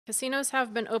Casinos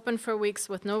have been open for weeks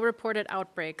with no reported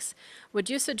outbreaks. Would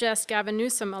you suggest Gavin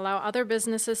Newsom allow other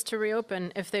businesses to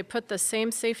reopen if they put the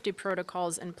same safety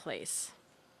protocols in place?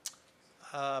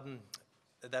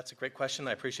 That's a great question.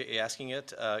 I appreciate you asking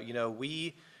it.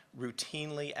 We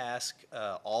routinely ask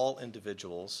all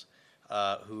individuals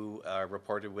who are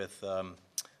reported with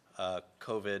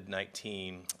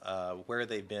COVID-19 where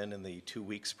they've been in the 2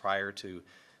 weeks prior to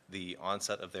the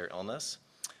onset of their illness.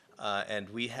 And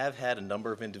we have had a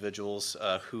number of individuals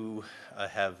who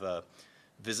have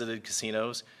visited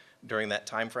casinos during that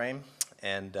time frame.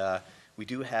 And we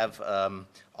do have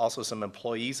also some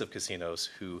employees of casinos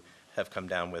who have come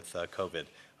down with COVID.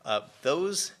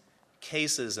 Those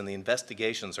cases and the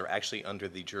investigations are actually under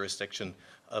the jurisdiction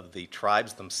of the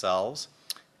tribes themselves.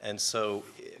 And so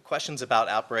questions about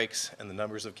outbreaks and the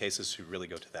numbers of cases should really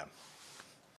go to them.